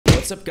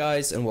What's up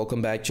guys, and welcome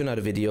back to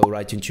another video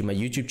right into my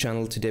YouTube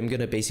channel. Today I'm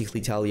gonna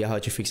basically tell you how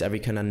to fix every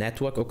kind of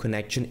network or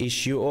connection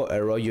issue or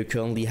error you're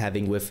currently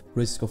having with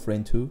Risk of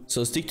Rain 2.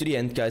 So stick to the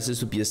end guys, this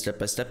will be a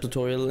step-by-step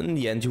tutorial, and in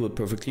the end you will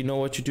perfectly know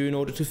what to do in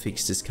order to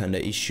fix this kind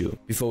of issue.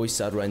 Before we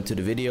start right into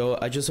the video,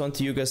 I just want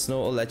to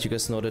let you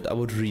guys know that I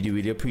would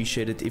really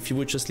appreciate it if you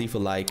would just leave a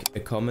like, a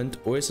comment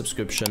or a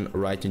subscription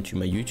right into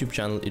my YouTube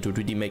channel. It would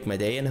really make my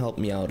day and help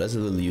me out as a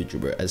little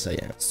YouTuber as I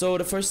am. So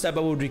the first step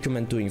I would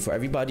recommend doing for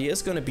everybody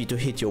is gonna be to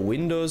hit your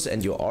Windows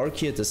and your R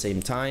key at the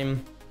same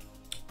time.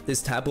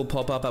 This tab will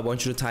pop up. I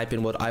want you to type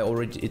in what I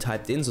already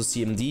typed in, so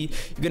CMD.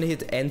 You're gonna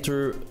hit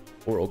enter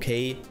or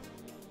OK.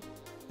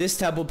 This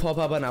tab will pop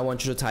up and I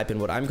want you to type in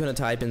what I'm gonna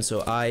type in,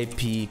 so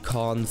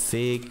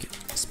ipconfig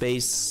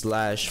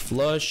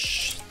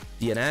 /flush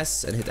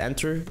DNS and hit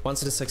enter.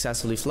 Once it is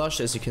successfully flushed,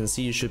 as you can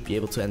see, you should be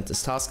able to end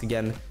this task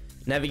again.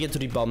 Navigate to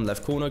the bottom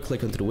left corner,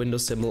 click onto the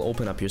Windows symbol,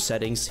 open up your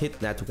settings,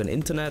 hit network and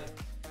internet.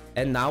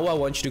 And now I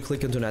want you to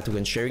click into Network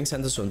and Sharing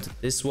Center, so into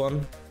this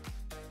one.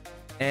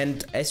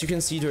 And as you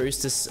can see, there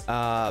is this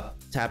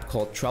tab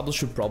called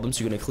Troubleshoot Problems.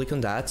 You're going to click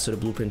on that, so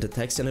the blueprinted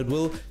text, and it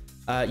will,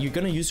 you're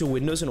going to use your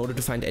Windows in order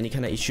to find any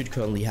kind of issue you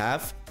currently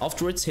have.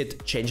 Afterwards,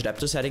 hit Change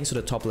Adapter Settings, so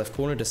the top left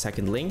corner, the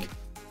second link.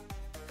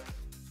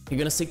 You're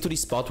going to stick to the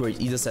spot where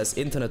it either says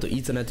Internet or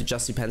Ethernet. It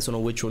just depends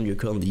on which one you're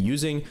currently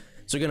using.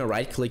 So you're going to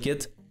right click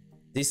it,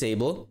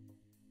 disable.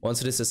 Once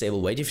it is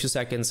disabled, wait a few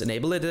seconds,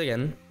 enable it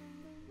again.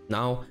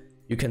 Now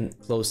you can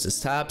close these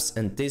tabs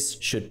and this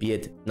should be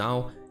it.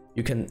 Now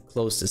you can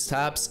close these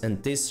tabs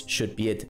and this should be it.